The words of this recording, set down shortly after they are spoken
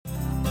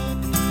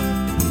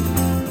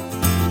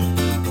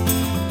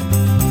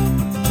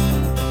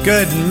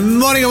Good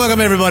morning and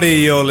welcome everybody.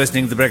 You're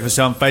listening to The Breakfast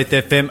Show on Faith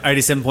FM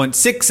 87.6,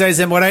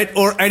 87.8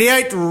 or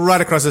 88 right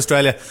across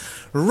Australia,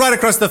 right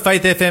across the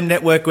Faith FM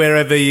network,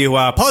 wherever you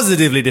are.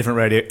 Positively Different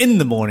Radio in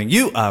the morning.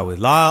 You are with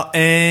Lyle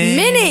and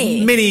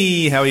Minnie.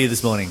 Minnie, how are you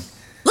this morning?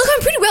 Look,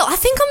 I'm pretty well. I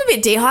think I'm a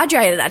bit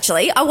dehydrated,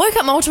 actually. I woke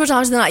up multiple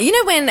times in the night. You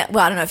know when, well,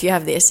 I don't know if you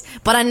have this,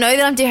 but I know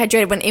that I'm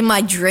dehydrated when in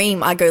my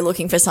dream I go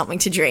looking for something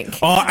to drink.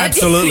 Oh,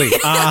 absolutely.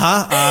 It's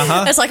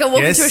like I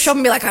walk into a shop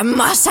and be like, I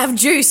must have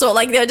juice, or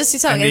like they'll just do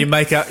something. And you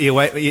make up,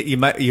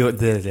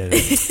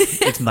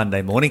 it's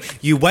Monday morning.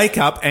 You wake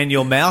up and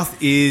your mouth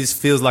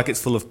feels like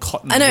it's full of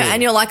cotton I know, wool.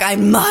 and you're like, I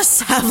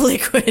must have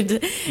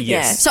liquid.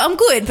 Yeah. So I'm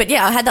good, but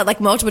yeah, I had that like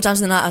multiple times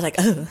in the night. I was like,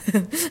 oh,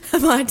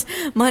 I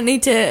might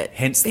need to.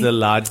 Hence the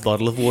large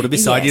bottle of water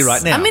beside you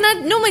right now. I mean, I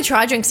normally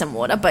try to drink some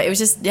water, but it was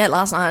just,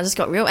 last night I just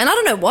got real. And I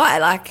don't know why.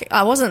 Like,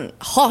 I wasn't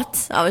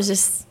hot. I was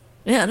just,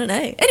 I don't know.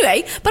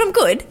 Anyway, but I'm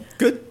good.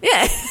 Good.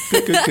 Yeah.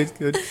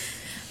 Good.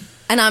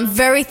 And I'm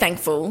very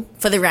thankful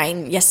for the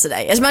rain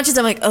yesterday. As much as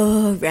I'm like,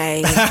 oh,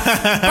 rain.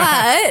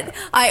 But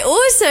I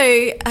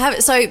also have,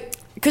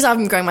 because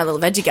I'm growing my little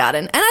veggie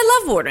garden, and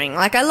I love watering.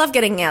 Like, I love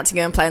getting out to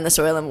go and play in the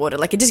soil and water.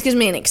 Like, it just gives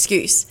me an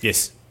excuse.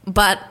 Yes.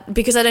 But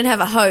because I don't have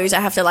a hose, I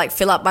have to like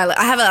fill up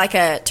I have like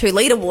a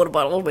 2-litre water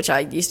bottle, which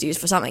I used to use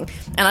for something,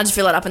 and I just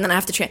fill it up and then I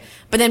have to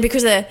but then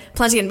because the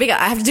plants are getting bigger,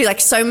 I have to do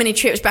like so many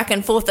trips back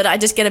and forth that I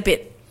just get a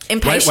bit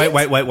impatient.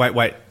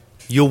 Wait.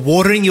 You're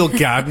watering your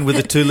garden with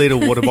a 2-litre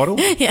water bottle?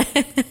 Yeah.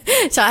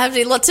 So I have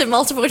to do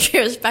multiple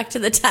trips back to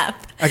the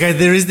tap. Okay,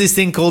 there is this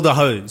thing called a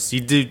hose.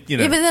 You do,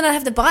 Yeah, but then I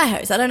have to buy a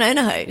hose. I don't own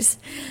a hose.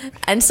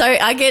 And so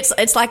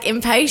it's like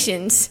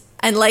impatience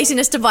and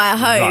laziness to buy a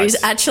hose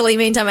actually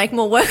means I make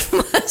more work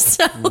for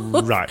myself.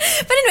 Right.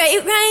 But anyway,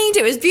 it rained.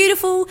 It was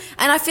beautiful.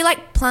 And I feel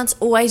like plants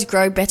always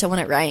grow better when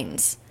it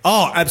rains.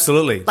 Oh,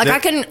 absolutely. Like I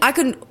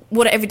can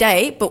water every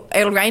day, but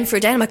it'll rain for a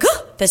day and I'm like,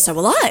 oh, they're so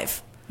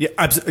alive. Yeah,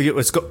 absolutely.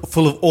 It's got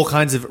full of all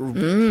kinds of,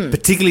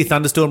 particularly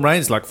thunderstorm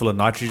rains, like full of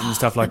nitrogen and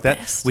stuff like that,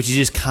 which you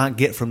just can't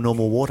get from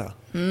normal water.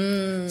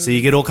 So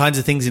you get all kinds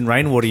of things in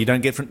rainwater you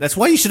don't get from. That's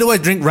why you should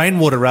always drink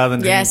rainwater rather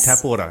than drinking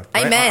tap water.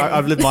 Amen.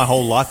 I've lived my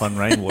whole life on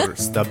rainwater.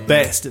 It's the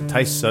best. It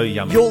tastes so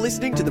yummy. You're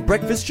listening to the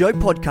Breakfast Show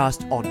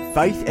podcast on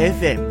Faith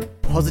FM.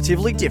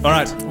 Positively different. All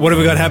right, what have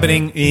we got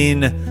happening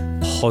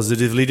in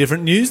positively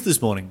different news this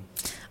morning?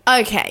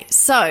 Okay,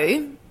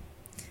 so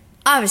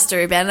I have a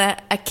story about a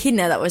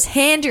echidna that was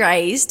hand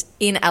raised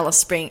in Alice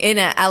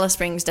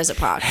Springs Desert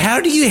Park.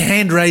 How do you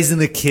hand raise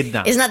an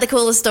echidna? Isn't that the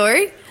coolest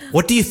story?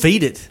 What do you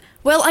feed it?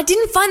 Well, I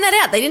didn't find that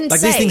out. They didn't say.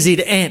 Like these things eat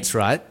ants,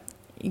 right?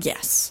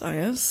 Yes, I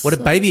guess. What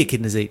do baby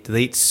echidnas eat? Do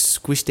they eat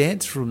squished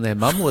ants from their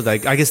mum, or I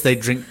guess they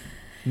drink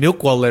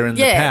milk while they're in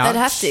the pouch? Yeah, they'd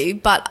have to,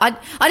 but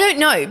I don't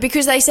know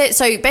because they said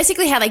so.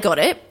 Basically, how they got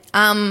it,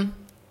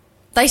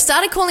 they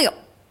started calling it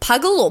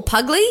Puggle or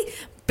Pugly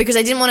because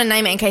they didn't want to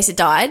name it in case it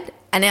died,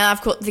 and now I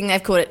think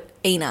they've called it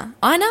Ina.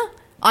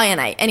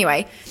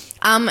 Anyway,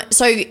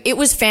 so it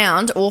was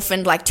found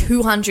orphaned like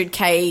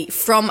 200k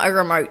from a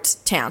remote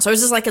town. So it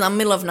was just like in the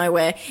middle of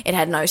nowhere. It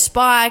had no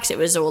spikes. It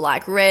was all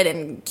like red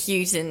and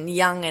cute and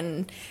young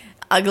and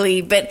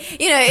ugly. But,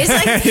 it's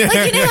like,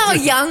 like how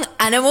young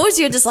animals,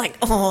 you're just like,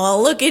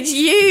 oh, look at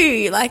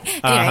you. Like,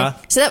 anyway,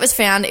 so that was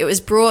found. It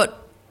was brought.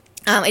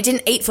 It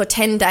didn't eat for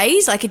 10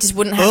 days. Like, it just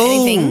wouldn't have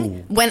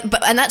anything.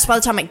 And that's by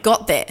the time it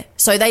got there.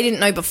 So they didn't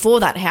know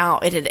before that how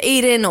it had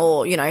eaten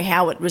or,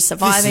 how it was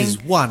surviving. This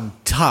is one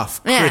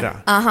tough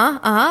critter.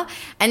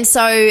 And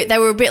so they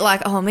were a bit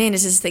like, oh, man,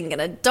 is this thing going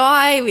to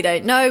die? We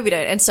don't know.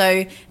 And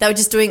so they were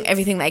just doing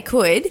everything they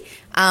could.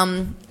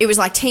 It was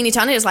like teeny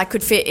tiny. It was like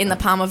could fit in the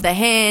palm of their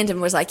hand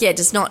and was like,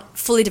 just not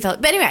fully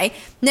developed. But anyway,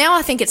 now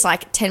I think it's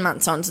like 10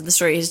 months on, so the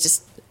story has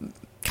just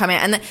come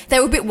out. And they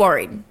were a bit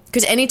worried.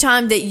 Because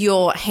anytime that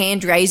you're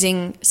hand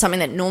raising something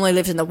that normally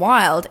lives in the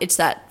wild, it's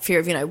that fear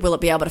of, will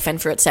it be able to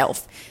fend for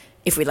itself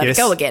if we let it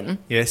go again?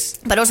 Yes.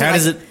 But also, how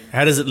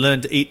does it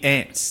learn to eat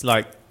ants?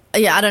 Like,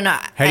 yeah, I don't know.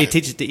 How do you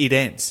teach it to eat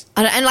ants?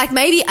 And like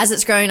maybe as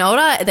it's growing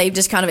older, they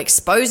just kind of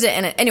expose it.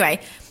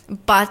 Anyway,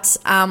 but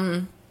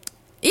they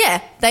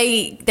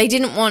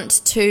didn't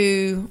want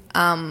to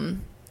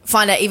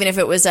find out even if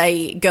it was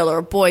a girl or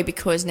a boy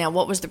because now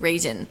what was the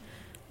reason?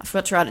 I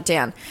forgot to write it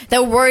down. They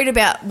were worried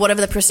about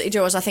whatever the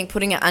procedure was, I think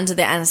putting it under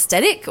the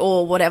anaesthetic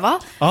or whatever.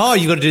 Oh,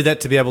 you got to do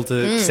that to be able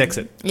to sex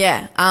it.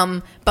 Yeah.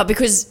 But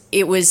because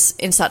it was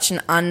in such an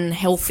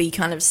unhealthy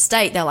kind of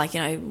state, they're like,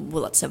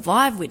 will it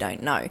survive? We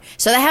don't know.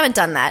 So they haven't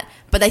done that,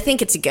 but they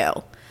think it's a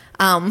girl,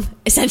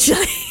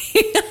 essentially.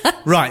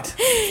 Right.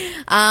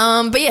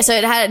 But yeah, so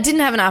it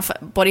didn't have enough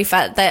body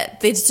fat.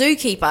 That the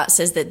zookeeper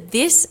says that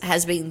this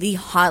has been the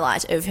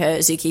highlight of her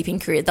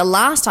zookeeping career. The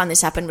last time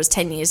this happened was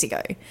 10 years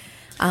ago.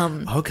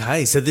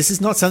 Okay, so this is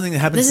not something that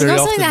happens very often.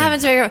 This is not something that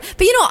happens very often.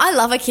 But I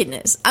love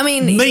echidnas. I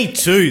mean... Me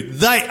too.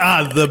 They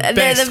are the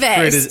best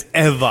critters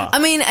ever. I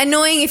mean,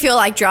 annoying if you're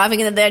like driving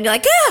in there and you're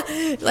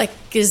like,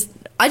 because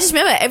I just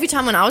remember every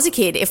time when I was a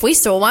kid, if we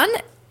saw one,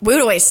 we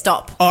would always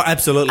stop. Oh,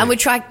 absolutely. And we'd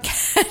try and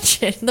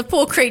catch it. The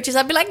poor creatures,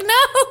 I'd be like,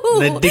 no.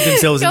 They dig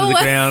themselves Go into the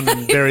away. ground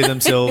and bury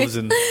themselves.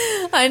 And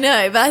I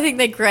know, but I think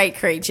they're great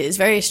creatures,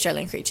 very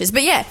Australian creatures.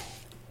 But yeah,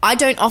 I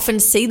don't often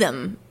see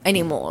them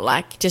anymore.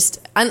 Like,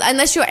 just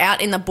unless you're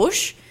out in the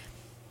bush,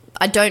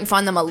 I don't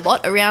find them a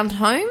lot around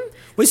home.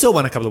 we saw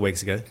one a couple of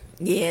weeks ago.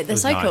 Yeah, It they're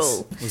was so nice.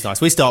 cool. It was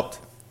nice. We stopped.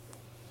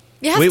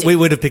 You have to. We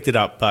would have picked it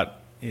up,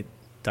 but it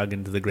dug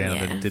into the ground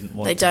Yeah. and didn't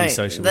want They to be don't.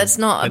 social. That's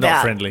not They're about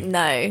not friendly.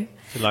 No.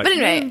 They're like, But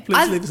anyway,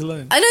 please leave us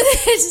alone. I know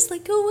they're just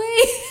like, go away.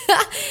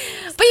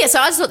 But yeah, so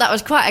I just thought that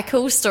was quite a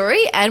cool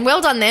story, and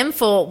well done them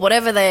for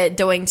whatever they're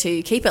doing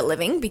to keep it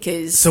living,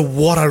 because So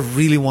what I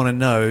really want to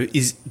know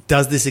is,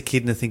 does this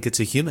echidna think it's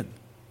a human?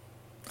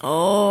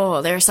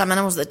 oh, there are some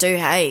animals that do,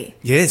 hey.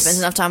 Yes. Spends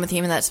enough time with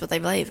human, that's what they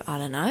believe. I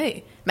don't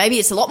know. Maybe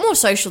it's a lot more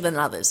social than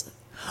others.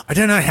 I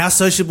don't know, how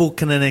sociable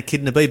can an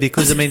echidna be?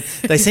 Because, I mean,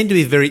 they seem to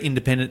be very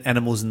independent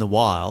animals in the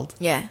wild.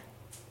 Yeah.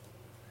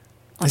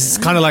 It's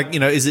kind of like,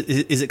 is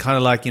it kind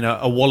of like,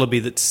 a wallaby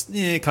that's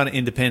kind of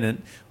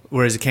independent,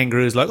 whereas a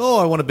kangaroo is like, oh,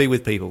 I want to be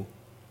with people.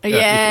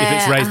 Yeah.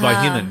 If it's raised by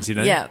uh-huh. humans,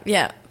 Yeah,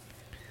 yeah.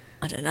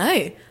 I don't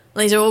know.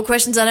 These are all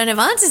questions I don't have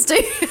answers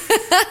to.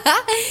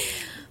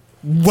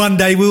 One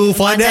day we will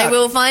find One day out.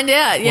 we'll find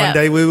out, yeah. One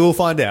day we will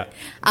find out.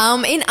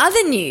 In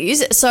other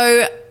news,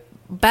 so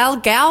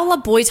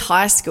Balgowlah Boys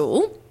High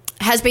School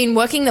has been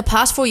working the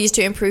past 4 years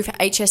to improve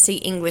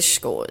HSC English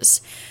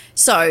scores.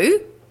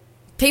 So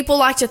people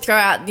like to throw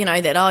out,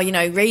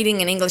 that,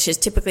 reading and English is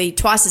typically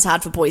twice as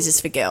hard for boys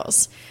as for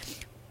girls.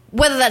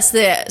 Whether that's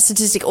the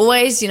statistic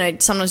always,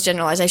 sometimes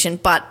generalisation,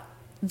 but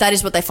that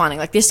is what they're finding.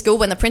 Like this school,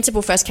 when the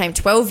principal first came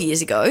 12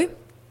 years ago,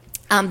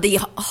 the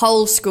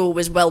whole school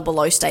was well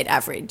below state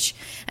average.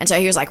 And so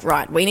he was like,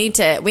 right, we need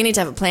to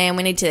have a plan.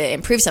 We need to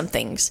improve some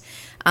things.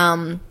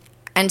 And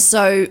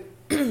so,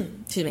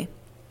 excuse me.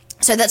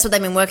 So that's what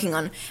they've been working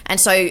on. And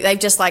so they've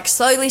just like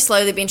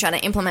slowly been trying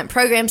to implement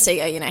programs. See,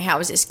 how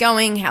is this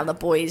going? How are the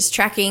boys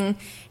tracking?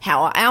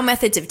 How are our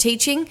methods of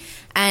teaching?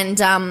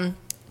 And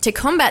to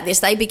combat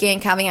this, they began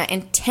carving out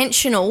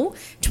intentional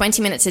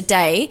 20 minutes a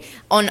day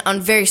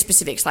on very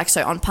specifics, like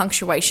so on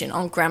punctuation,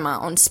 on grammar,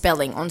 on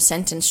spelling, on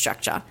sentence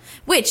structure.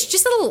 Which,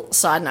 just a little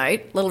side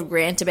note, little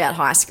rant about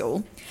high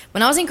school.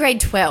 When I was in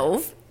grade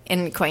 12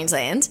 in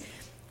Queensland,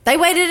 they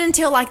waited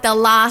until like the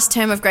last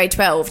term of grade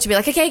 12 to be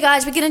like, okay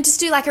guys, we're going to just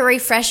do like a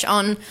refresh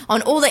on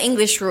all the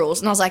English rules.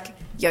 And I was like,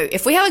 yo,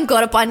 if we haven't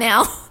got it by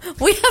now,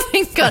 we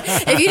haven't got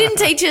it. If you didn't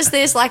teach us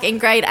this like in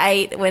grade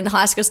 8 when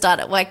high school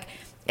started, like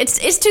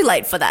it's too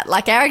late for that.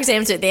 Like our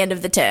exams are at the end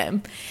of the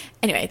term.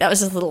 Anyway, that was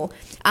just a little,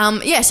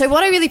 so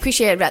what I really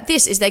appreciate about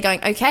this is they're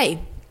going, okay,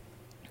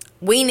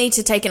 we need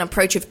to take an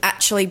approach of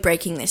actually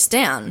breaking this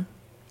down.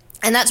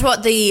 And that's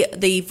what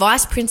the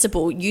vice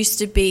principal used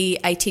to be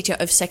a teacher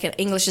of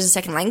English as a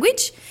second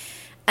language.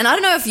 And I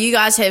don't know if you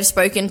guys have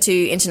spoken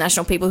to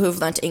international people who have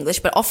learnt English,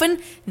 but often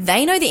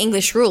they know the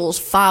English rules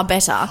far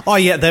better. Oh,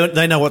 yeah,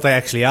 they know what they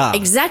actually are.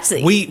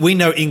 Exactly. We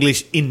know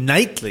English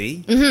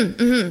innately,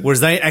 whereas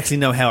they actually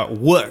know how it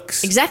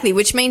works. Exactly,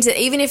 which means that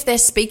even if their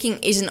speaking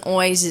isn't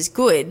always as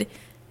good,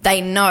 they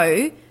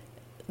know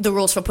the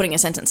rules for putting a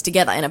sentence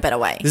together in a better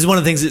way. This is one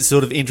of the things that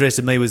sort of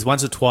interested me was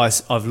once or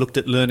twice I've looked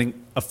at learning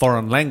a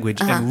foreign language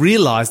and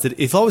realised that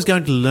if I was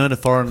going to learn a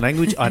foreign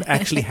language, I'd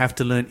actually have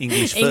to learn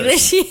English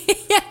first. English,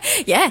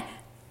 yeah.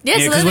 Yeah,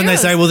 so because when they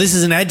say, well, this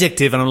is an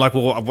adjective, and I'm like,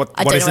 well,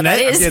 what is an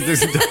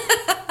adjective?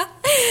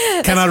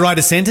 Can I write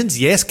a sentence?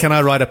 Yes. Can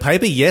I write a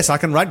paper? Yes, I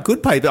can write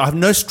good paper. I have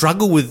no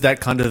struggle with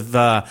that kind of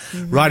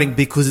writing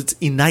because it's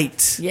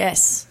innate.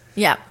 Yes,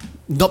 yeah.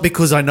 Not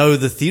because I know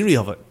the theory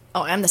of it.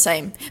 Oh, I'm the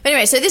same. But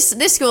anyway, so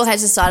this school has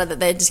decided that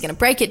they're just going to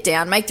break it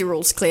down, make the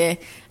rules clear,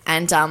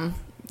 and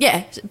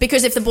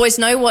because if the boys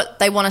know what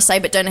they want to say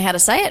but don't know how to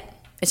say it,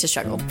 it's a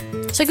struggle.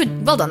 So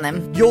good, well done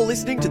them. You're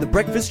listening to the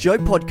Breakfast Show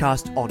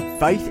podcast on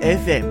Faith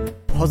FM.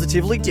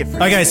 Positively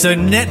different. Okay, so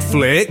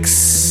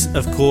Netflix,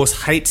 of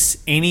course, hates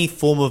any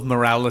form of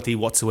morality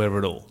whatsoever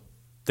at all.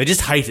 They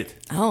just hate it.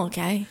 Oh,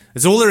 okay.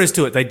 That's all there is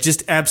to it. They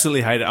just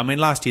absolutely hate it. I mean,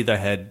 last year they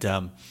had,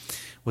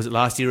 was it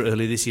last year or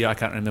early this year? I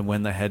can't remember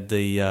when they had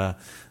the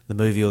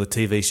movie or the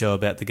TV show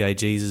about the gay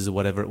Jesus or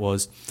whatever it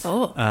was.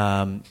 Oh.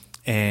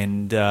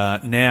 And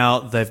now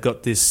they've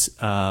got this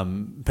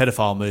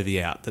pedophile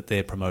movie out that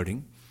they're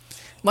promoting.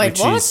 Wait,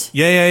 what?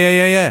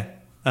 Yeah.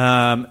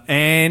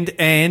 And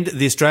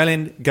the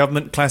Australian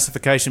Government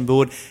Classification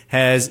Board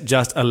has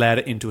just allowed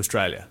it into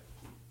Australia.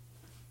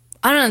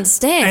 I don't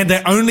understand. And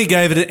they only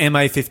gave it an MA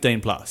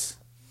 15+.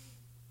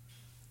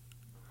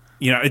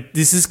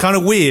 This is kind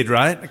of weird,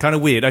 right? Kind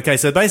of weird. Okay,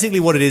 so basically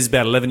what it is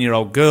about an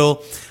 11-year-old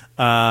girl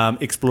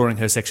exploring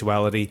her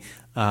sexuality,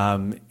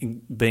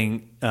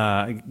 being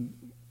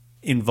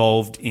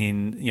involved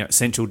in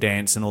sensual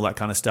dance and all that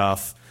kind of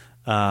stuff,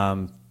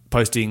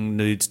 posting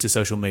nudes to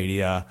social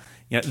media,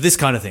 this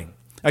kind of thing.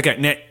 Okay,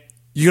 now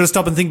you got to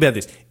stop and think about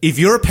this. If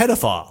you're a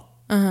pedophile,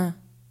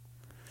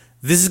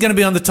 this is going to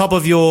be on the top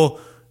of your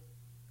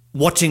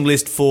watching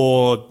list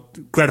for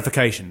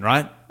gratification,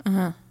 right?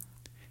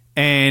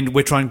 and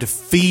we're trying to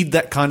feed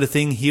that kind of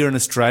thing here in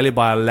Australia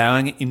by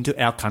allowing it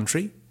into our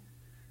country.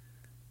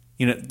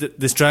 You know,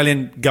 the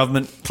Australian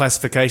Government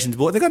Classifications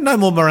Board, they've got no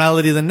more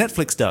morality than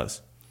Netflix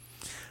does.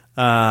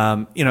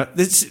 You know,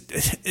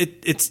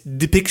 it's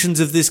depictions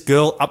of this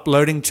girl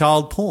uploading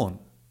child porn.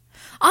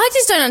 I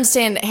just don't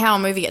understand how a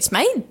movie gets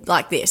made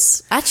like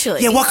this,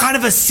 actually. Yeah, what kind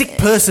of a sick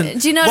person?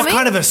 Do you know what I mean?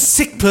 Kind of a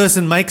sick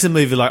person makes a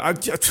movie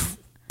like?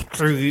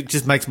 It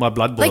just makes my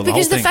blood boil. Like,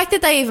 because the fact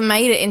that they even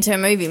made it into a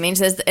movie means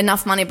there's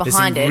enough money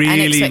behind it.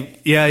 Really,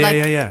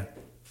 yeah.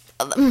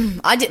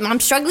 I'm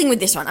struggling with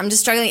this one. I'm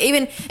just struggling,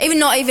 even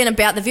not even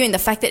about the viewing. The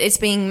fact that it's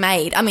being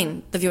made. I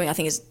mean, the viewing I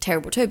think is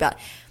terrible too, but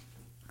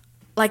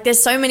like,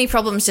 there's so many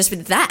problems just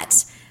with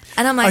that.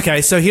 And I'm like,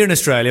 okay, so here in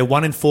Australia,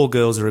 1 in 4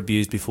 girls are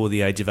abused before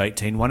the age of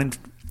 18.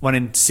 1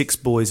 in 6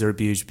 boys are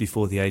abused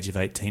before the age of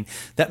 18.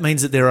 That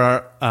means that there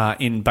are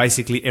in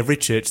basically every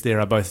church there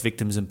are both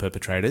victims and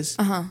perpetrators.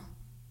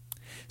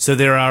 So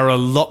there are a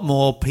lot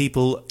more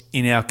people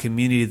in our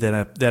community that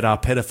are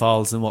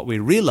pedophiles than what we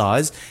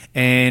realise,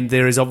 and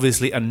there is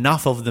obviously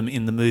enough of them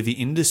in the movie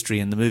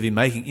industry and the movie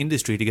making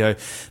industry to go,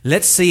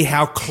 let's see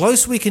how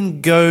close we can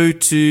go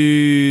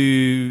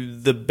to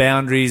the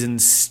boundaries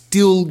and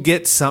still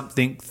get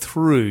something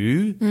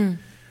through,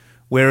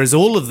 whereas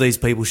all of these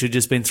people should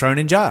just been thrown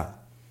in jail.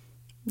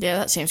 yeah,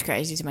 that seems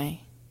crazy to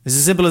me. It's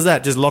as simple as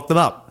that. Just lock them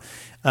up.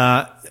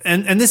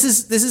 And this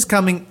is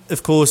coming,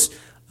 of course,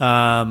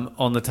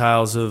 on the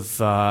tails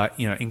of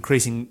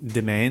increasing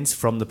demands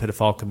from the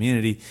pedophile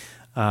community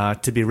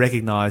to be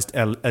recognised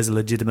as a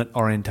legitimate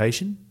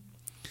orientation.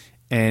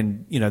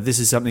 And, you know, this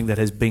is something that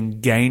has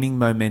been gaining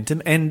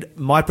momentum, and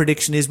my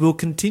prediction is will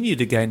continue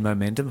to gain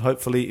momentum.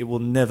 Hopefully it will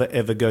never,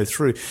 ever go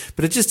through.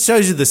 But it just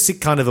shows you the sick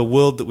kind of a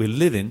world that we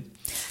live in.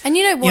 And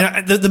you know what?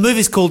 You know, the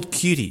movie's called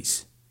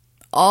Cuties.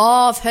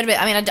 Oh, I've heard of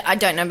it. I mean, I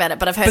don't know about it,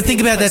 but I've heard. But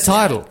think about that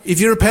title. If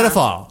you're a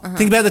pedophile,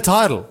 think about the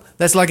title.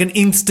 That's like an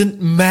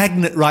instant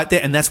magnet right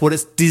there, and that's what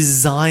it's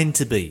designed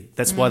to be.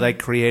 That's why they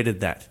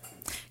created that.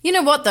 You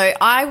know what, though?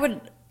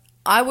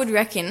 I would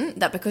reckon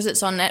that because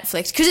it's on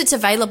Netflix, because it's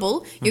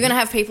available, you're going to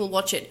have people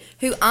watch it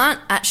who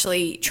aren't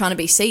actually trying to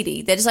be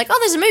seedy. They're just like, oh,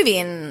 there's a movie,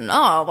 and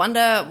I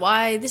wonder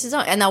why this is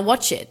on, and they'll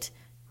watch it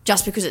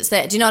just because it's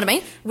there. Do you know what I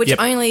mean? Which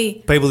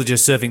only people are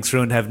just surfing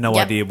through and have no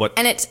idea what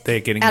and it's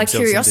they're getting out of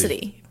themselves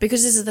curiosity. into.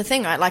 Because this is the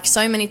thing, right? Like,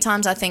 so many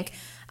times I think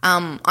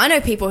I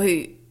know people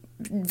who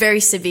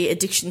very severe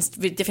addictions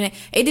with different.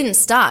 It didn't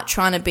start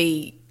trying to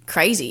be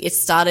crazy. It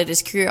started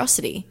as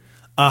curiosity.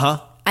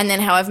 And then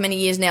however many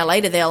years now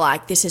later, they're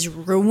like, this has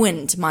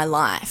ruined my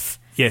life.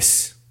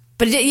 Yes.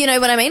 But you know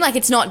what I mean? Like,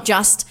 it's not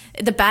just,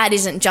 the bad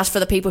isn't just for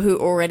the people who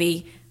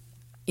already,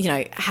 you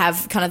know,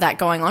 have kind of that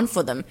going on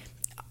for them.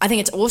 I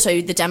think it's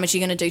also the damage you're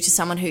going to do to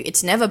someone who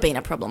it's never been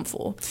a problem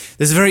for.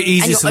 There's a very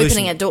easy and you're solution.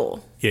 opening a door.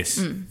 Yes.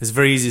 There's a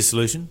very easy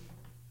solution.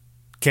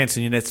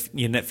 Cancel your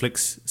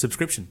Netflix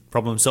subscription.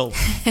 Problem solved.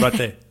 Right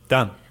there.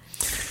 Done.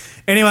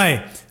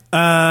 Anyway,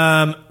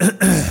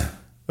 Netflix.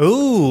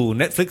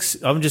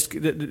 I'm just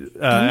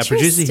our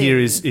producer here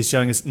is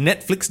showing us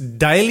Netflix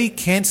daily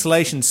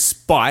cancellation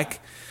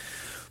spike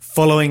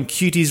following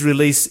Cutie's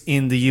release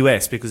in the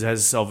US, because it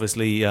has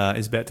obviously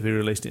is about to be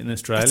released in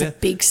Australia. That's a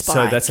big spike.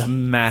 So that's a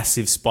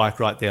massive spike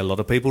right there. A lot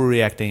of people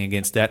reacting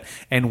against that,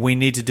 and we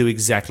need to do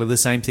exactly the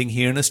same thing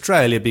here in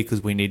Australia,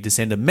 because we need to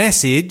send a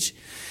message,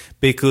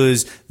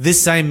 because this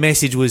same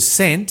message was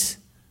sent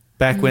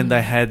back when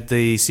they had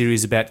the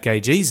series about gay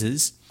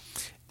Jesus.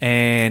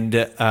 And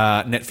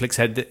Netflix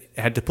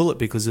had to pull it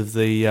because of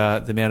the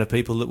amount of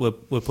people that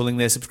were pulling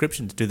their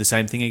subscriptions. Do the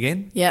same thing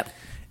again. Yep.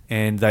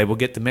 And they will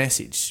get the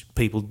message.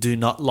 People do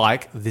not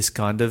like this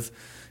kind of,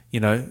 you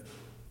know,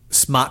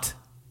 smut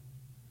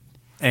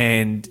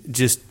and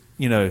just,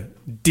 you know,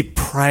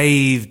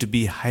 depraved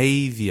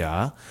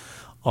behaviour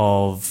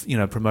of, you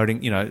know,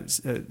 promoting, you know,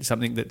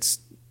 something that's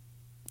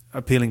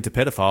appealing to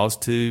pedophiles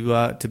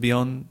to be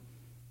on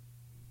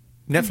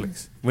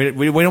Netflix. We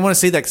don't want to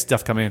see that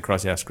stuff coming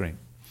across our screen.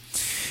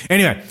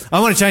 Anyway, I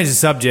want to change the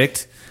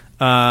subject.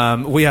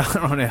 We are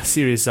on our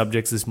serious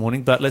subjects this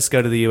morning, but let's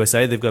go to the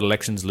USA. They've got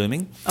elections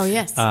looming. Oh,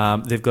 yes.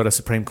 They've got a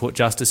Supreme Court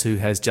justice who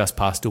has just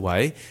passed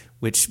away,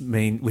 which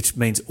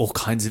means all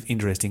kinds of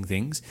interesting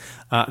things.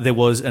 There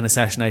was an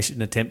assassination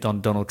attempt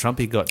on Donald Trump.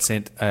 He got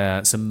sent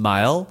some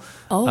mail,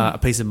 a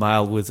piece of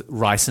mail with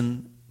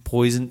ricin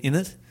poison in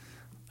it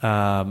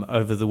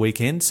over the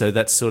weekend. So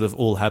that's sort of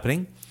all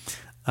happening.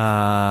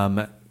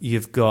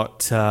 You've got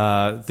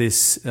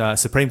this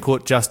Supreme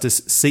Court justice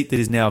seat that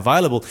is now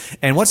available.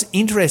 And what's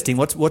interesting,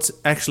 what's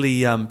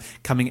actually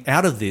coming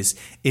out of this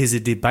is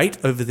a debate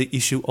over the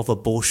issue of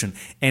abortion.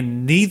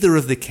 And neither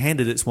of the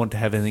candidates want to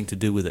have anything to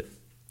do with it.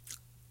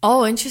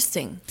 Oh,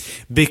 interesting.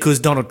 Because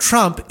Donald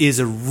Trump is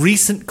a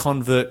recent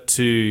convert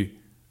to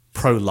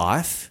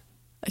pro-life.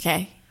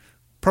 Okay.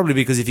 Probably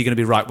because if you're going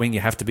to be right-wing, you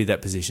have to be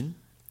that position.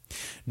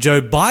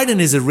 Joe Biden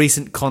is a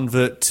recent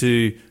convert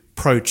to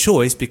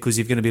pro-choice, because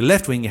if you're going to be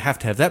left-wing, you have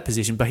to have that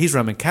position. But he's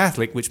Roman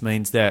Catholic, which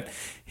means that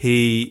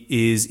he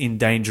is in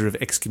danger of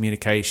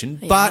excommunication.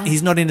 Yeah. But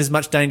he's not in as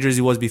much danger as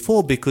he was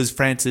before, because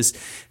Francis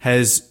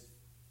has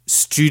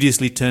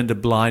studiously turned a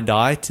blind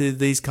eye to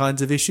these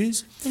kinds of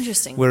issues.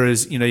 Interesting.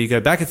 Whereas, you go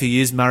back a few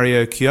years,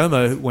 Mario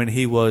Cuomo, when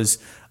he was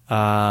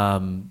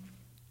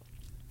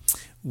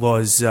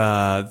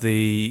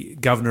the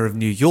governor of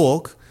New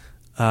York,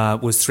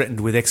 was threatened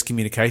with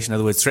excommunication. In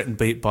other words, threatened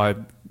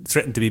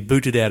to be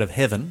booted out of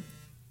heaven,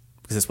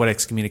 because that's what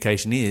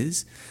excommunication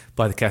is,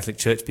 by the Catholic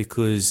Church,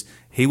 because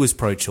he was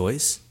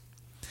pro-choice.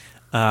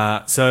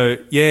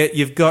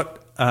 You've got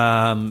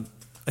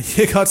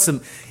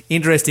some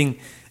interesting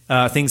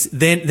things.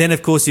 Then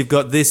of course you've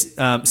got this: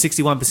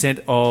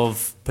 61%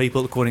 of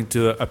people, according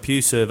to a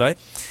Pew survey,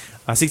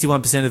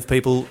 61% of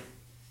people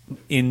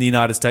in the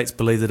United States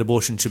believe that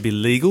abortion should be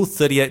legal.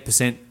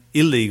 38%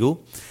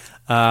 illegal.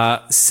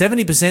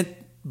 70%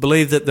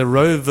 believe that the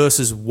Roe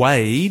versus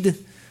Wade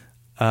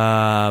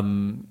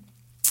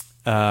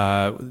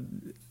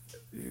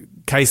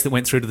case that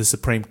went through to the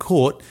Supreme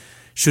Court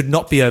should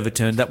not be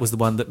overturned. That was the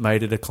one that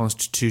made it a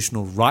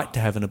constitutional right to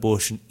have an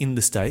abortion in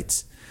the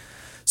States.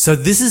 So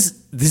this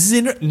is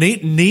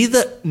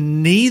neither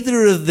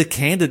of the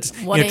candidates.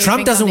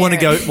 Trump doesn't want to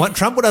go.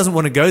 Trump doesn't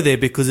want to go there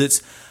because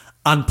it's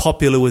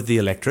unpopular with the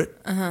electorate.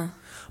 Uh-huh.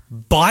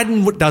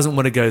 Biden doesn't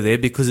want to go there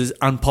because it's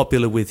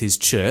unpopular with his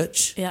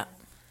church. Yeah.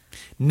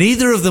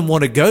 Neither of them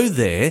want to go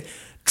there.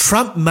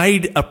 Trump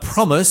made a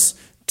promise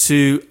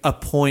to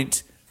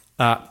appoint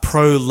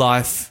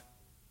pro-life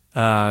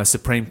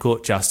Supreme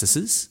Court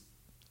justices.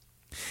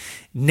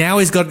 Now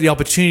he's got the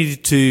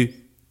opportunity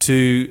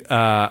to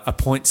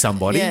appoint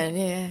somebody.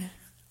 Yeah.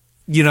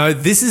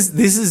 This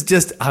is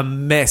just a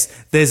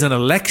mess. There's an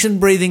election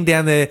breathing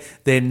down their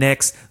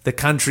necks. The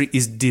country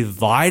is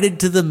divided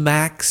to the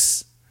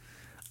max.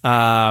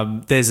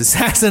 There's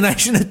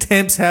assassination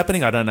attempts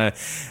happening. I don't know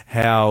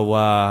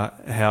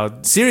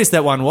how serious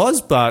that one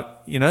was,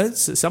 but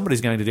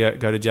somebody's going to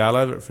go to jail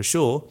over it for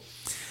sure.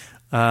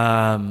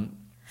 I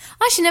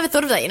actually never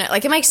thought of that.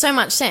 It makes so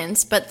much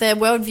sense. But the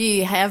worldview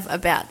you have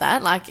about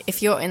that, like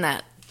if you're in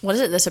that, what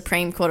is it, the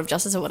Supreme Court of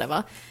Justice or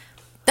whatever,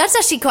 that's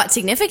actually quite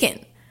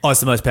significant. Oh, it's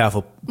the most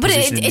powerful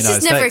position in the United States. But it's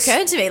just never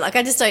occurred to me. Like,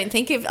 I just don't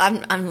think of...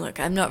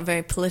 I'm not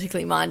very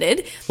politically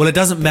minded. Well, it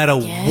doesn't matter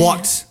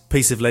what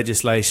piece of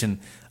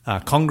legislation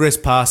Congress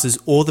passes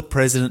or the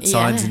president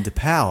signs into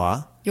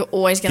power. You're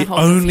always going to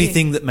hold the only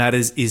thing that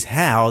matters is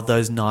how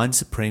those 9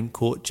 Supreme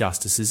Court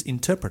justices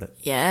interpret it.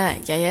 Yeah.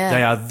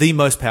 They are the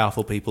most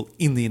powerful people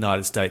in the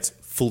United States,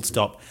 full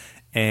stop.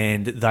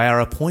 And they are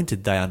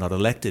appointed, they are not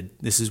elected.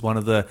 This is one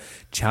of the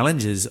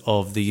challenges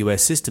of the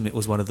US system. It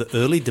was one of the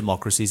early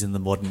democracies in the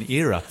modern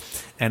era.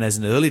 And as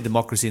an early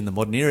democracy in the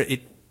modern era,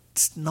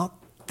 it's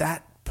not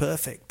that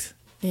perfect.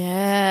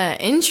 Yeah,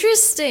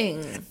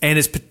 interesting. And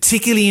it's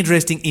particularly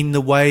interesting in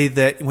the way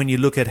that when you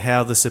look at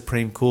how the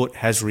Supreme Court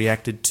has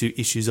reacted to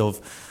issues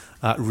of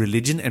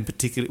religion, and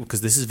particularly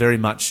because this is very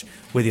much,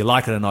 whether you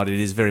like it or not, it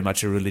is very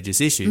much a religious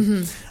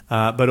issue,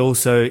 but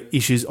also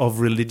issues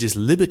of religious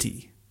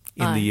liberty.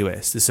 In the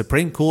US, the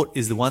Supreme Court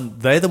is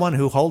they're the one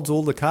who holds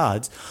all the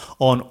cards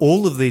on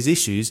all of these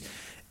issues.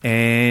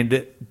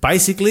 And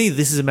basically,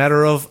 this is a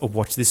matter of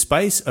watch this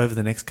space over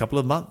the next couple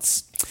of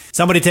months.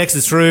 Somebody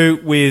texted through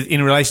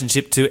in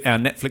relationship to our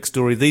Netflix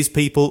story, these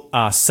people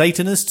are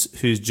Satanists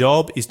whose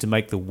job is to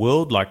make the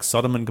world like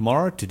Sodom and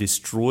Gomorrah, to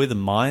destroy the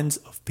minds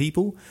of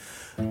people.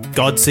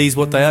 God sees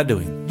what they are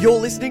doing. You're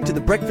listening to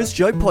The Breakfast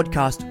Show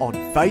podcast on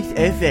Faith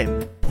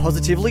FM.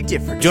 Positively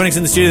different. Joining us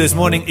in the studio this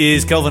morning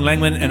is Kelvin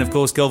Langman, and of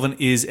course Kelvin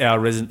is our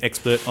resident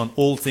expert on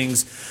all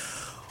things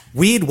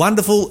weird,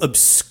 wonderful,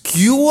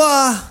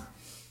 obscure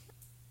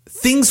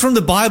things from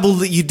the Bible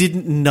that you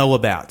didn't know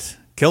about.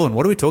 Kelvin,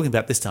 what are we talking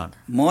about this time?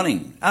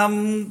 Morning.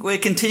 We're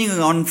continuing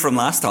on from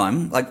last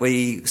time. Like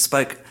we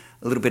spoke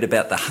a little bit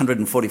about the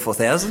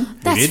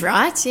 144,000. That's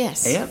right,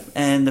 yes. Yeah,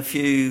 and a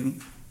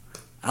few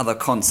other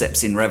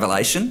concepts in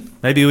Revelation.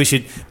 Maybe we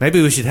should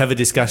have a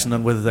discussion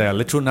on whether they are a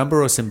literal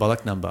number or a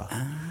symbolic number.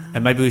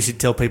 And maybe we should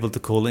tell people to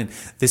call in.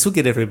 This will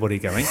get everybody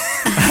going.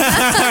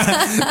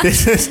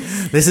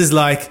 This is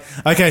like,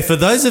 okay, for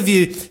those of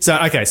you... So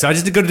I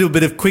just got to do a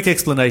bit of quick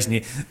explanation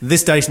here. This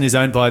station is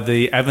owned by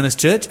the Adventist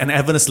Church, and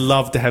Adventists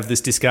love to have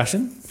this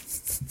discussion.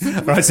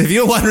 Right, so if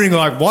you're wondering,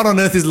 like, what on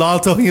earth is Lyle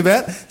talking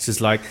about? It's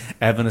just like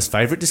Adventist's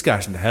favourite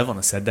discussion to have on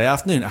a Saturday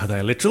afternoon. Are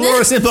they a literal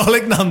or a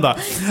symbolic number?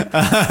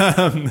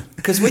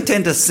 Because we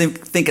tend to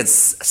think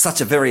it's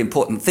such a very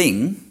important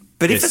thing.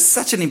 But if it's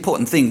such an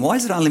important thing, why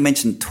is it only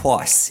mentioned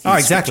twice?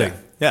 Exactly.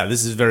 Scripture? Yeah,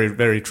 this is very,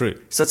 very true.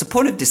 So it's a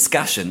point of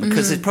discussion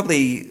because it's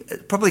probably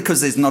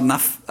because there's not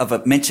enough of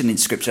it mentioned in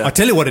Scripture. I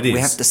tell you what it is. We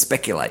have to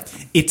speculate.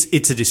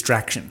 It's a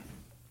distraction.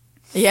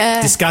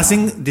 Yeah.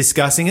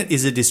 Discussing it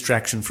is a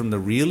distraction from the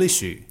real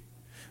issue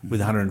with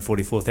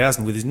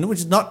 144,000, which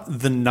is not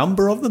the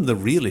number of them. The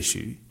real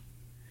issue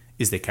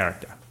is their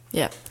character.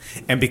 Yeah.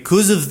 And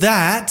because of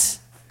that,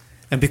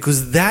 and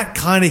because that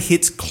kind of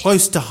hits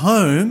close to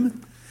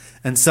home,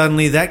 and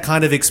suddenly that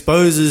kind of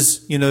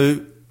exposes,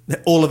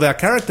 all of our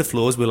character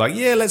flaws, we're like,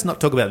 yeah, let's not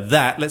talk about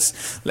that.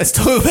 Let's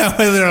talk about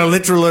whether they're a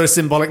literal or a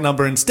symbolic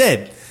number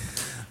instead.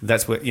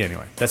 That's where. Yeah.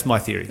 Anyway, that's my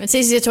theory. It's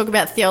easier to talk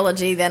about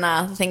theology than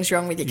things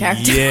wrong with your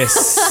character.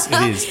 Yes,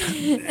 it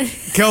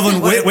is.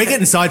 Kelvin, we're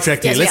getting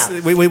sidetracked here. Yes,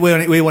 We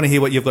want to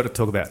hear what you've got to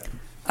talk about.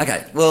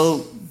 Okay,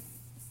 well,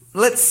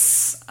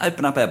 let's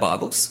open up our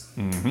Bibles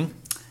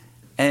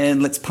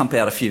and let's pump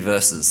out a few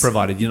verses.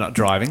 Provided you're not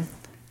driving.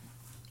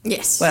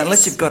 Yes. Well, unless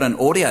yes. you've got an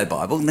audio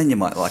Bible, then you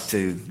might like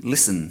to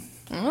listen.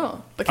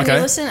 Oh, but can Okay.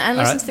 you listen All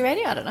right. to the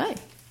radio? I don't know.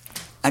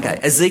 Okay,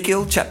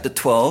 Ezekiel chapter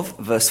 12,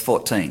 verse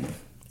 14.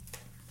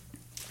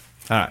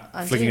 All right,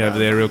 I flicking do over love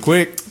there real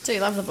quick. I do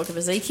love the book of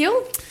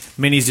Ezekiel.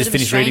 Minnie's just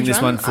Bit of a finished reading strange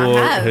this one one. for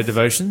I have. her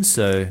devotion,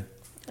 so...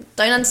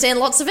 Don't understand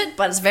lots of it,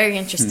 but it's very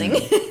interesting.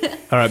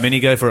 All right, Minnie,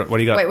 go for it. What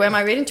do you got? Wait, where am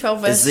I reading?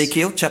 12 verse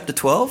Ezekiel chapter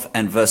 12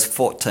 and verse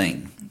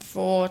 14.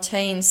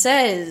 14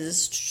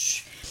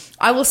 says,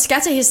 I will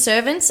scatter his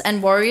servants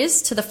and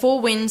warriors to the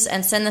four winds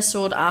and send the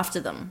sword after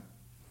them.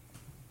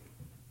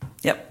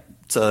 Yep,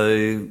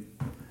 so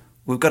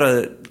we've got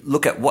to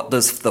look at what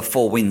does the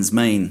four winds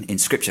mean in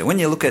Scripture. When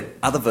you look at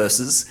other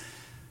verses,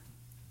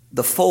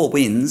 the four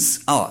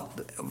winds,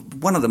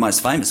 one of the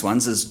most famous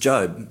ones is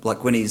Job,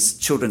 like when his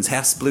children's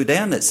house blew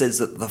down, it says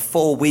that the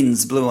four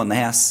winds blew on the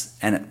house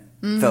and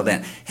it fell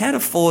down. How do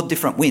four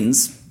different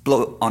winds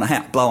blow on a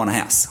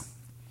house?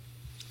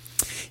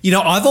 You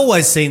know, I've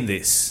always seen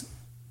this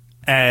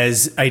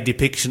as a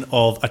depiction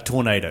of a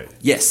tornado.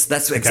 Yes,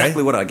 that's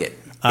exactly what I get.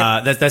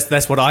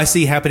 That's what I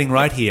see happening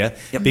right here,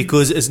 Yep.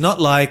 because it's not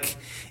like,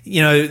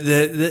 you know,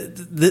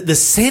 the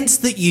sense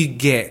that you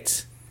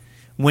get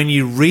when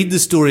you read the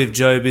story of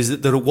Job is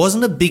that it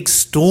wasn't a big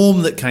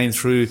storm that came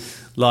through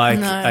like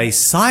No. a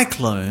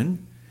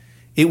cyclone.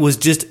 It was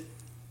just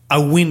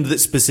a wind that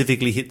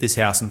specifically hit this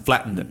house and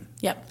flattened it.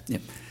 Yep.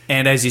 Yep.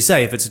 And as you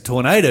say, if it's a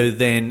tornado,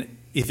 then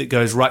if it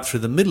goes right through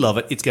the middle of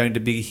it, it's going to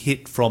be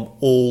hit from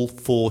all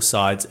four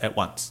sides at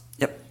once.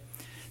 Yep.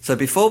 So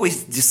before we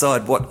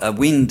decide what a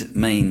wind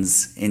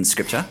means in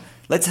Scripture,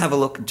 let's have a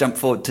look, jump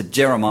forward to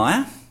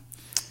Jeremiah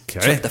Okay.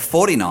 chapter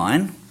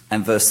 49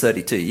 and verse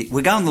 32.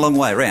 We're going the long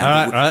way around.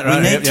 All right,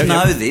 we need yep, to yep,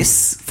 know yep.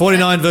 this.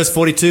 49 verse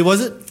 42,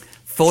 was it?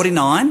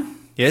 49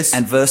 Yes.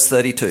 and verse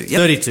 32. Yep.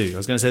 32. I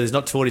was going to say there's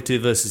not 42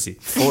 verses here.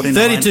 49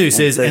 32 and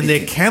says, And their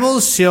 32.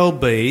 camels shall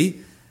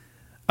be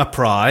a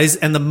prize,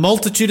 and the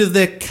multitude of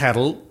their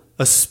cattle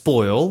a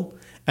spoil,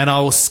 and I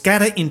will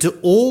scatter into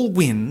all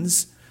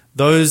winds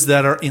those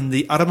that are in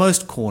the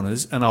uttermost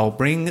corners, and I will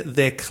bring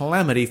their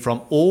calamity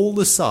from all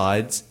the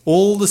sides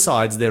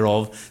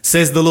thereof,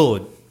 says the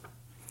Lord.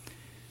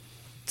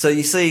 So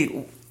you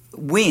see,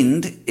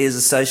 wind is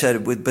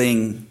associated with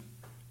being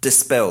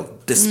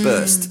dispelled,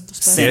 dispersed,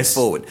 sent Yes.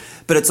 forward.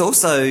 But it's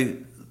also,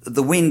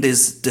 the wind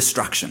is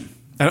destruction.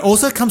 And it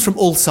also comes from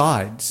all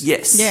sides.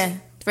 Yes. Yeah.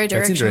 Very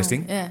directional. That's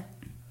interesting. Yeah.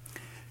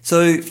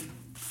 So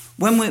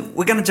when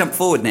we're going to jump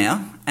forward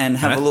now and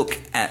have Right. a look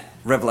at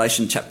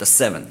Revelation chapter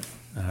 7.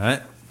 All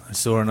right. I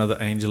saw an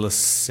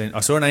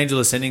angel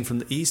ascending from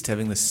the east,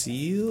 having the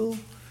seal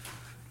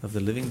of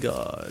the living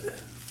God.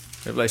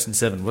 Revelation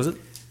 7, was it?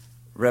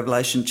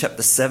 Revelation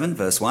chapter 7,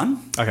 verse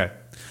 1. Okay.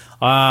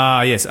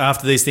 Yes.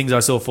 After these things,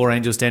 I saw four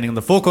angels standing on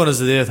the four corners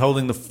of the earth,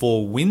 holding the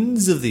four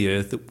winds of the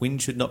earth, that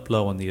wind should not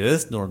blow on the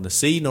earth, nor on the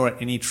sea, nor at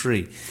any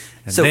tree.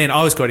 And So- then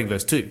I was quoting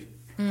verse 2.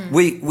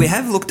 We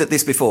have looked at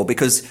this before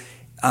because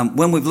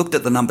when we've looked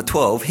at the number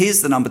 12,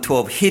 here's the number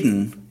 12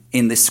 hidden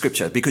in this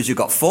scripture because you've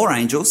got four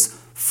angels,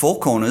 four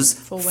corners,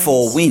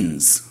 four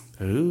winds.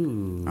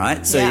 Ooh.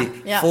 Right? So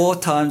Yeah. 4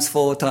 times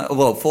 4 times,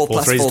 well, 4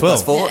 plus 3 is 4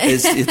 plus 12. 4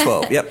 is your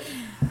 12. Yep.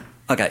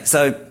 Okay,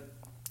 so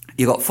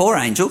you've got four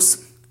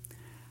angels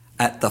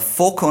at the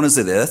four corners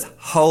of the earth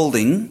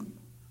holding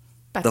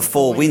Back the to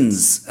four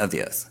winds of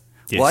the earth.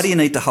 Yes. Why do you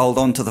need to hold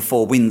on to the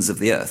four winds of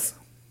the earth?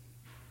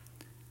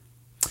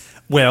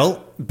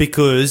 Well,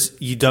 because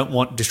you don't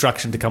want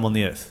destruction to come on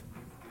the earth.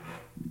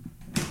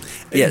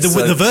 Yes,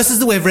 The verses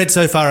that we've read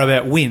so far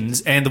about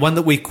winds, and the one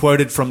that we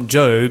quoted from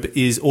Job,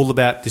 is all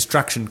about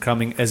destruction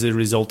coming as a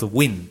result of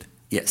wind.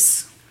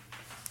 yes,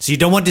 So you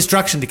don't want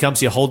destruction to come,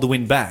 so you hold the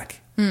wind back.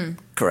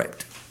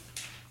 correct.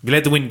 If you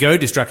let the wind go,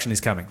 destruction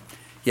is coming.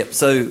 Yep,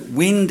 so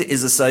wind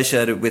is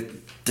associated with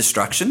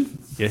destruction.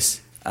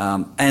 Yes.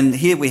 And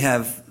here we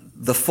have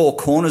the four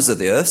corners of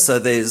the earth, so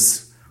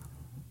there's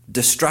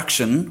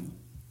destruction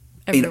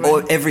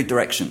Everywhere. in every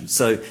direction.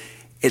 So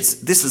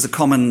this is a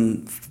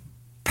common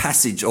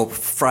passage or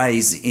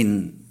phrase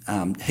in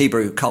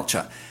Hebrew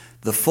culture.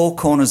 The four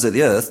corners of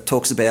the earth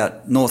talks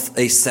about north,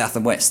 east, south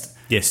and west.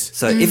 Yes.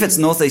 So if it's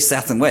north, east,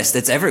 south and west,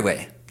 it's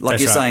everywhere. Like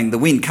That's you're right. saying, the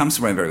wind comes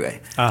from everywhere.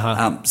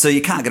 Uh-huh. So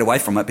you can't get away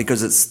from it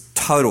because it's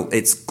total,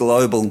 it's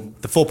global,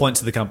 The 4 points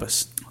of the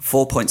compass.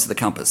 4 points of the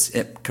compass.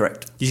 Yep,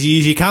 correct.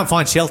 You can't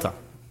find shelter.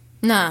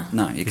 Nah.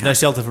 No, you There's can't. no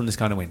shelter from this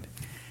kind of wind.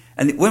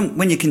 And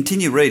when you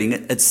continue reading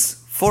it, it's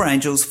four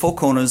angels, four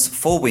corners,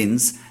 four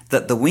winds,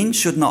 that the wind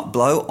should not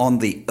blow on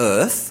the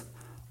earth,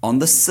 on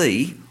the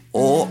sea,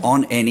 or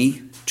on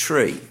any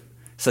tree.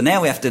 So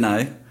now we have to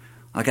know,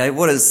 okay,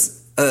 what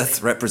does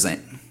earth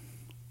represent?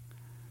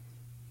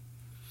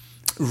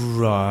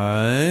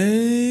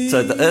 Right.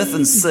 So the earth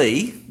and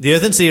sea, The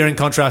earth and sea are in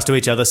contrast to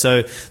each other.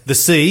 So the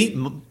sea,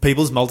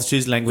 peoples,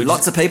 multitudes, languages.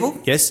 lots of people.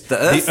 Yes. The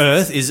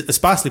earth, is a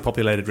sparsely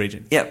populated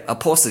region. a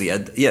paucity,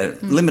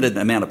 limited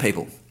amount of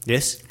people.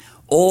 Yes.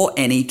 Or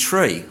any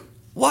tree.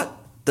 What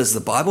does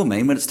the Bible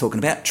mean when it's talking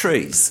about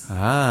trees?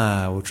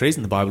 Well, trees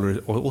in the Bible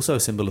are also a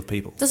symbol of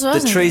people. That's what I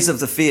was The thinking. trees of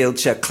the field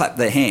shall clap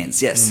their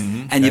hands, yes.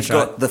 And you've That's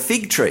right. got the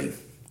fig tree.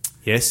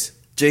 Yes.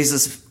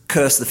 Jesus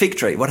cursed the fig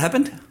tree. What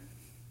happened?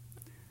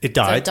 It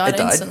So died. it died It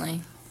died.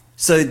 instantly.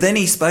 So then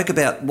he spoke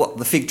about what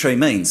the fig tree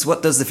means.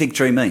 What does the fig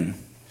tree mean?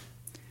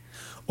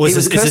 Well, He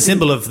was it's a cursing-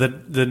 symbol of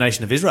the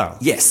nation of Israel.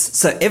 Yes.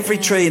 So every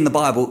tree in the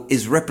Bible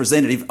is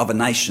representative of a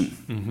nation.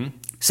 Mm-hmm.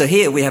 So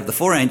here we have the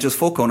four angels,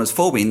 four corners,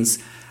 four winds,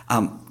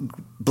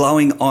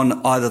 blowing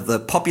on either the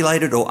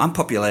populated or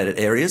unpopulated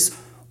areas,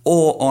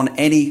 or on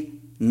any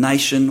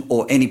nation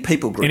or any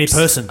people groups. Any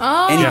person.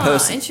 Oh, Any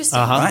person. interesting.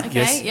 Uh-huh. Okay,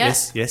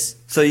 yes, yeah. yes.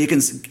 So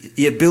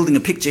you're building a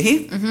picture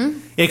here. Mm-hmm.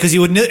 Yeah, because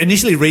you would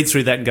initially read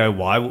through that and go,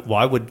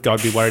 why would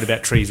God be worried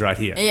about trees right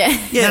here? Yeah.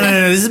 Yeah.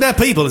 No, this is about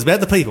people. It's about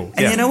the people.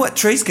 And you know what?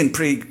 Trees can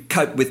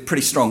cope with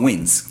pretty strong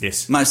winds.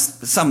 Yes.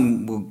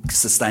 Some will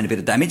sustain a bit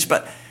of damage,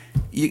 but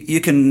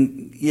you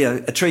can,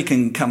 a tree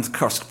can come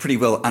across pretty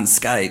well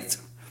unscathed.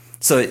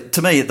 So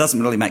to me, it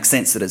doesn't really make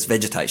sense that it's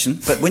vegetation.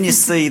 But when you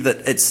see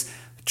that it's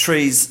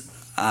trees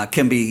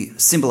can be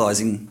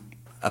symbolising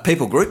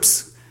people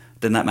groups,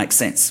 then that makes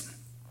sense.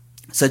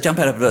 So jump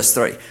out of verse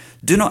 3.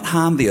 Do not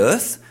harm the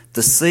earth,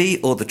 the sea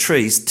or the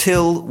trees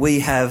till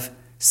we have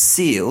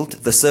sealed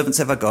the servants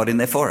of our God in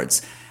their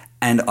foreheads.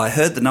 And I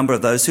heard the number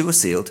of those who were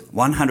sealed,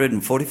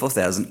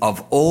 144,000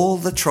 of all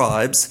the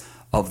tribes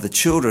of the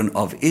children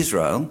of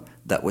Israel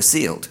that were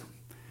sealed.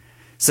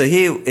 So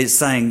here it's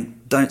saying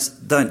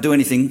don't do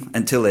anything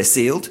until they're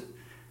sealed.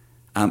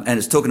 And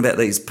it's talking about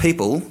these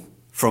people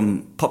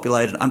from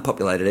populated,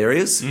 unpopulated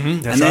areas.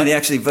 And then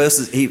right.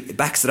 he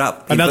backs it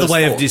up. in Another verse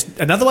way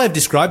 4. another way of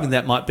describing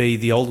that might be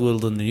the old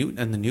world and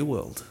the new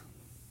world.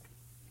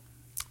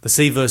 The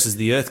sea versus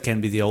the earth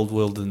can be the old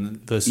world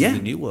versus Yeah. the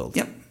new world.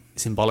 Yep.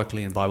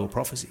 Symbolically in Bible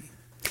prophecy.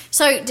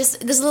 So just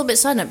there's a little bit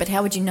side note, but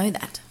how would you know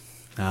that?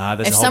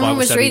 There's If a whole someone Bible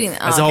was study. reading-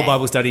 There's a whole okay.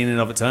 Bible study in and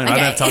of its own. I Okay.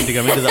 don't have time to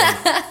go into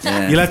that.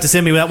 Yeah. You'll have to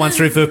send me that one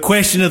through for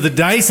question of the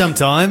day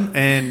sometime,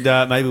 and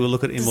maybe we'll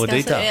look at it in more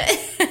Discuss detail.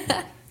 it,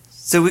 yeah.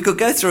 So we could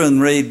go through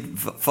and read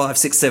 5,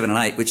 6, 7 and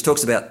 8, which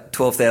talks about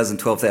 12,000,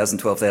 12,000,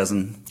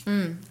 12,000,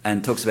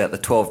 and talks about the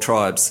 12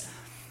 tribes.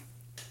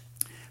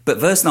 But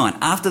verse 9,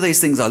 after these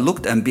things I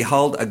looked, and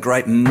behold, a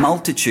great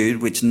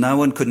multitude which no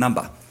one could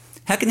number.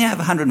 How can you have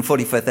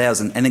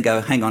 144,000 and then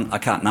go, hang on, I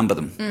can't number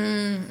them?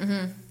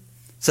 Mm-hmm.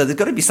 So there's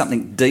got to be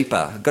something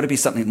deeper, got to be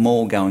something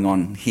more going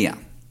on here.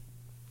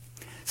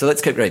 So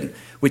let's keep reading.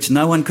 Which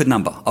no one could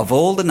number, of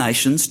all the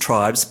nations,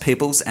 tribes,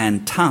 peoples,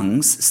 and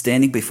tongues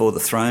standing before the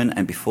throne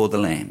and before the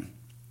Lamb.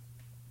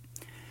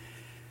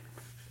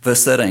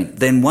 Verse 13,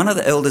 then one of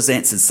the elders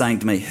answered, saying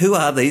to me, who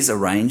are these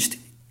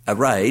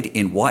arrayed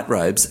in white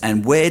robes,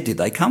 and where did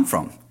they come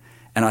from?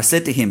 And I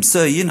said to him,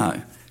 sir, you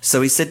know.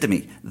 So he said to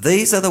me,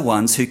 these are the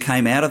ones who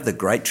came out of the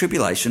great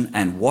tribulation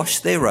and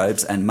washed their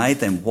robes and made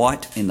them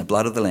white in the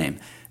blood of the Lamb.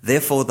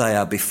 Therefore they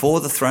are before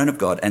the throne of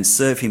God and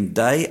serve him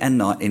day and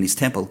night in his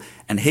temple,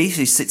 and he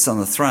who sits on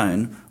the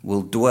throne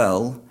will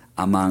dwell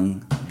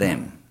among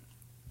them.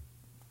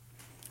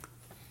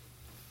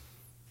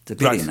 It's a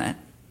bit Right. in that.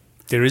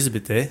 There is a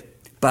bit there.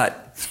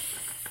 But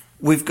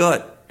we've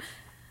got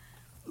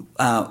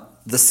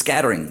the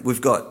scattering.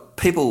 We've got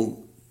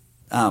people,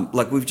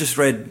 like we've just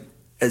read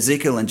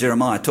Ezekiel and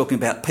Jeremiah talking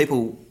about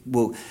people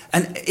will...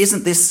 And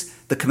isn't this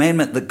the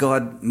commandment that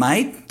God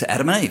made to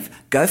Adam and Eve?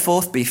 Go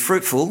forth, be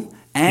fruitful,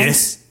 and...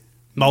 Yes.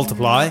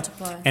 Multiply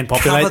Multiply. and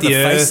populate Cover the the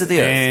face earth, of the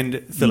earth.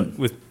 and fill it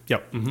with...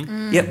 Yep.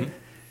 Mm-hmm. Yep.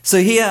 So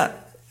here,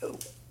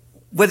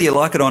 whether you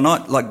like it or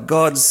not, like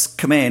God's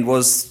command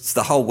was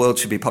the whole world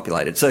should be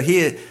populated. So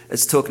here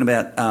it's talking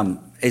about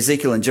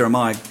Ezekiel and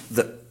Jeremiah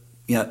that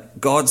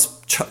God's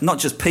not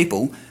just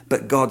people,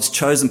 but God's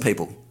chosen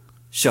people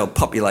shall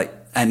populate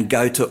and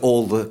go to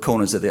all the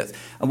corners of the earth.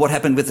 And what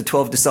happened with the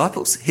 12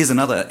 disciples? Here's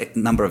another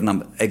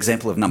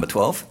example of number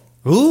 12.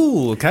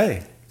 Ooh,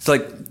 okay. It's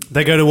like,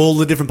 They go to all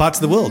the different parts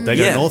of the world. They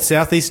go Yeah. north,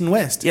 south, east, and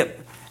west. yep.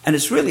 And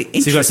it's really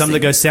interesting. So you've got some that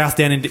go south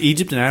down into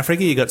Egypt and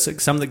Africa. You've got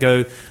some that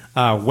go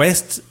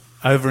west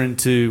over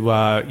into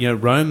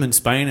Rome and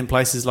Spain and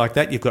places like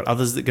that. You've got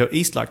others that go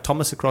east, like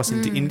Thomas, across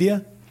into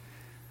India.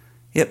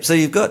 Yep. So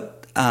you've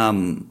got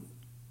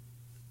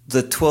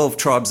the 12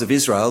 tribes of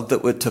Israel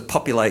that were to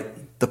populate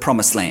the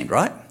promised land,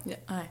 right? Yeah,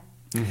 aye.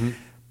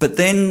 But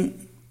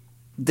then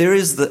there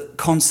is the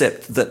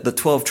concept that the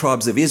 12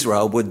 tribes of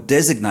Israel were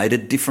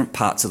designated different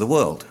parts of the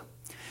world.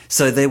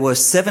 So there were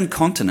 7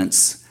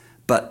 continents,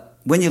 but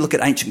when you look at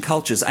ancient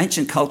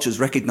cultures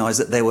recognise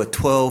that there were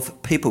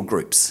 12 people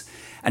groups.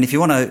 And if you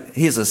want to,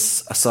 here's a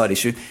side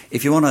issue,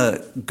 if you want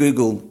to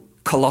Google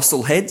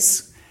colossal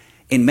heads,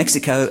 in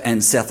Mexico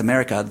and South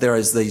America, there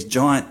is these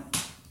giant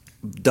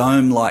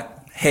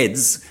dome-like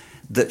heads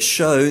that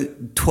show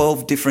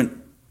 12 different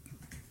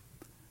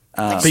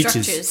Like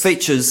Features. structures.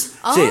 features.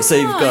 Oh, So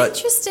you've got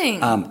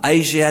interesting.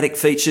 Asiatic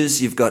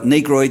features, you've got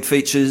Negroid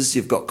features,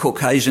 you've got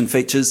Caucasian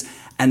features,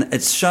 and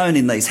it's shown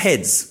in these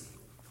heads.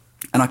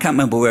 And I can't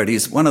remember where it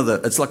is.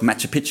 It's like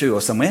Machu Picchu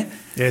or somewhere.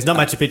 Yeah, it's not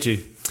Machu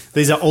Picchu.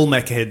 These are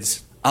Olmec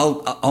heads.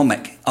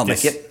 Olmec,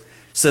 Yes. yep.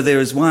 So there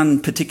is one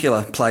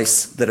particular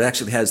place that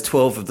actually has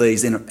 12 of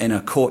these in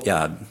a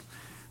courtyard,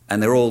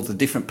 and they're all the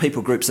different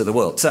people groups of the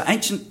world. So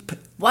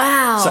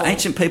Wow.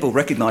 ancient people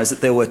recognised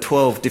that there were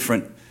 12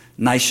 different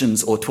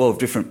nations or 12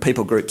 different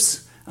people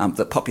groups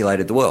that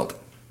populated the world.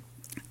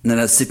 And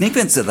the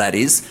significance of that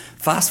is,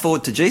 fast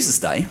forward to Jesus'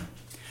 day,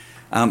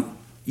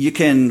 you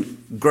can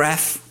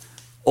graph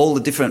all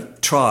the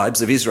different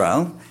tribes of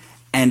Israel,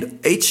 and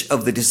each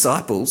of the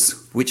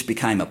disciples, which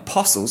became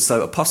apostles,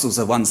 so apostles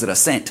are ones that are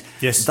sent,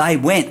 Yes. they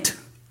went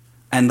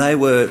and they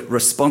were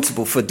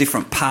responsible for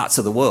different parts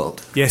of the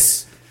world.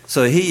 Yes.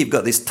 So here you've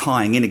got this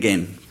tying in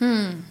again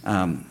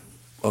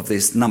of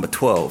this number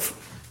 12.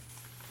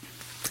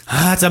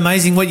 It's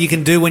amazing what you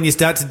can do when you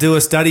start to do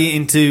a study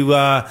into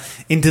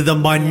the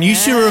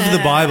minutiae of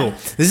the Bible.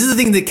 This is the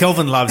thing that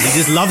Kelvin loves. He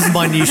just loves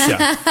minutiae.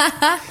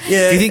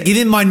 Yeah, Give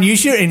him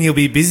minutiae and he'll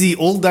be busy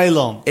all day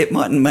long. it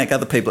mightn't make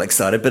other people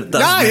excited, but it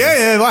does.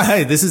 Yeah. Well,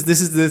 hey, this is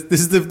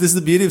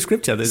the beauty of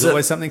Scripture. There's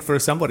always something for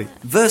somebody.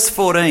 Verse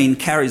 14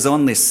 carries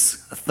on this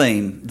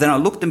theme. Then I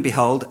looked and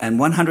behold, and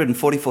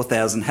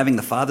 144,000 having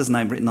the Father's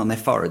name written on their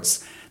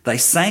foreheads. They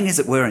sang, as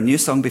it were, a new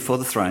song before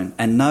the throne,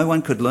 and no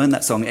one could learn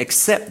that song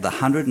except the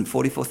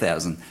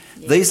 144,000.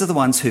 Yeah. These are the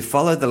ones who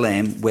follow the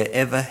Lamb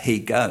wherever he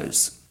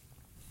goes.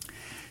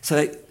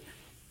 So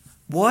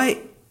why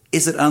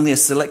is it only a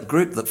select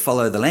group that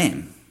follow the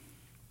Lamb?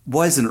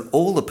 Why isn't it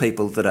all the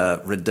people that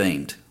are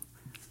redeemed?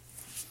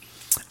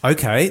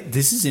 Okay,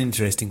 this is an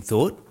interesting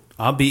thought.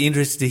 I'll be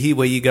interested to hear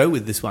where you go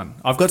with this one.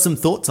 I've got some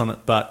thoughts on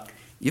it, but...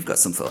 You've got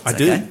some thoughts, I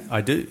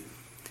do.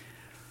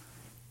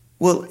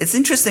 Well, it's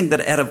interesting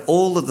that out of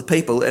all of the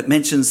people, it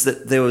mentions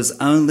that there was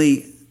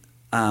only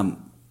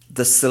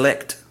the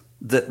select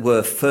that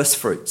were first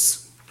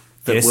fruits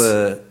that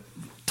were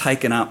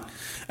taken up.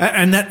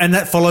 And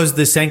that follows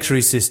the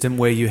sanctuary system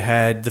where you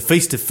had the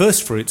Feast of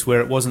First Fruits,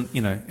 where it wasn't,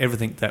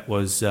 everything that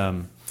was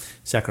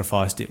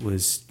sacrificed. It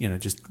was,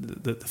 just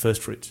the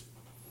first fruits.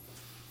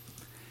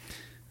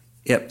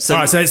 Yep. All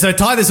right, so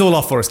tie this all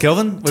off for us,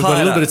 Kelvin. We've got a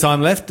little bit of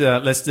time left.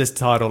 Let's just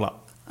tie it all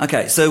up.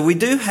 Okay, so we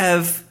do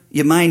have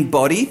your main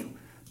body,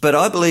 but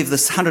I believe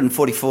this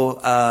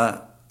 144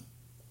 are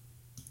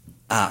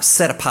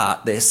set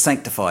apart. They're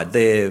sanctified.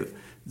 They're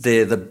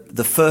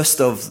the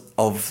first of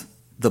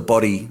the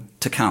body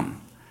to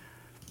come.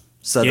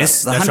 So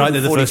yes, that's right.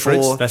 They're the first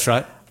fruits. That's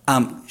right.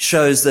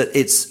 Shows that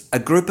it's a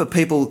group of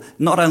people.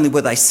 Not only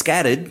were they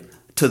scattered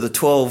to the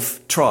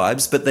 12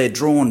 tribes, but they're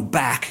drawn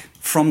back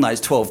from those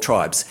 12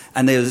 tribes.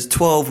 And there's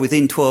 12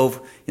 within 12.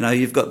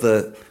 You've got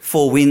the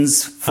 4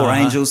 winds, 4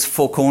 angels,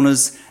 4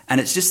 corners, and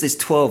it's just this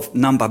 12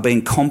 number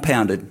being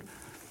compounded.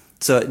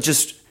 So it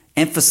just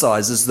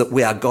emphasises that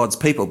we are God's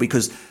people,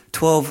 because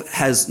 12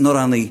 has not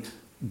only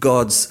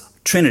God's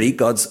Trinity,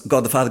 God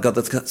the Father, God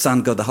the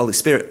Son, God the Holy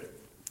Spirit,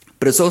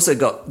 but it's also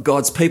got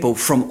God's people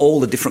from all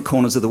the different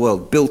corners of the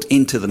world built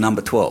into the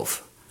number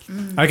 12.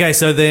 Okay,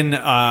 so then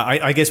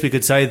I guess we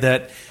could say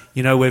that,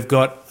 we've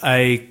got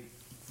a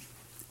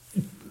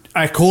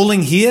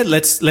calling here.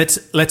 Let's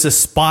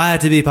aspire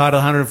to be part of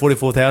the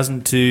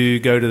 144,000 to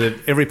go to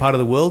every part of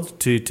the world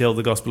to tell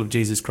the gospel of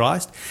Jesus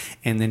Christ,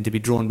 and then to be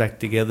drawn back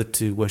together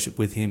to worship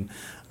with Him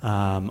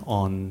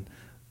on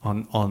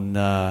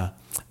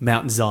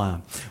Mount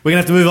Zion. We're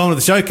going to have to move on with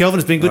the show. Kelvin,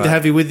 it's been good to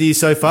have you with you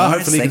so far. Nice,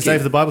 hopefully you can stay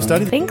for the Bible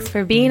study. Thanks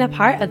for being a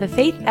part of the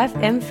Faith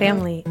FM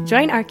family.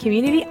 Join our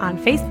community on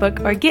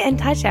Facebook or get in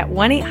touch at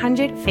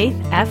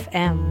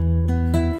 1-800-FAITH-FM.